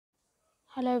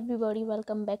Hello everybody,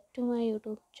 welcome back to my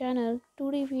YouTube channel.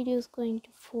 Today video is going to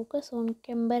focus on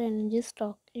Camber energy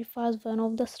stock. It was one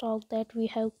of the stocks that we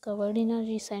have covered in a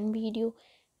recent video,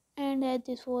 and as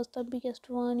this was the biggest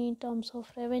one in terms of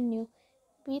revenue,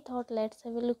 we thought let's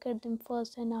have a look at them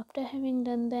first, and after having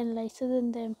done the analysis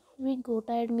in them, we got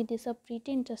to admit it's a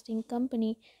pretty interesting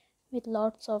company with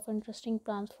lots of interesting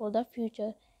plans for the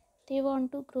future. They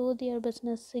want to grow their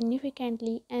business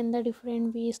significantly and the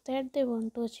different ways that they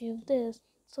want to achieve this.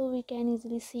 So we can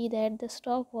easily see that the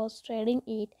stock was trading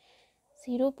at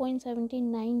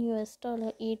 0.79 US dollar,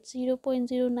 at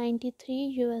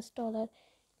 0.093 US dollar,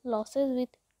 losses with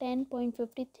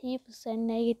 10.53%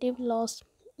 negative loss.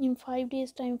 In 5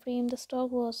 days time frame, the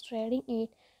stock was trading at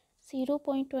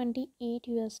 0.28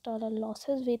 US dollar,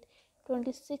 losses with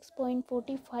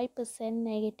 26.45%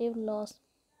 negative loss.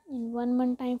 In 1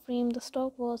 month time frame, the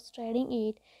stock was trading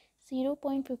at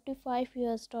 0.55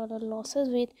 US dollar, losses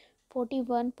with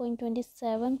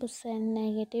 41.27%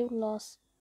 negative loss.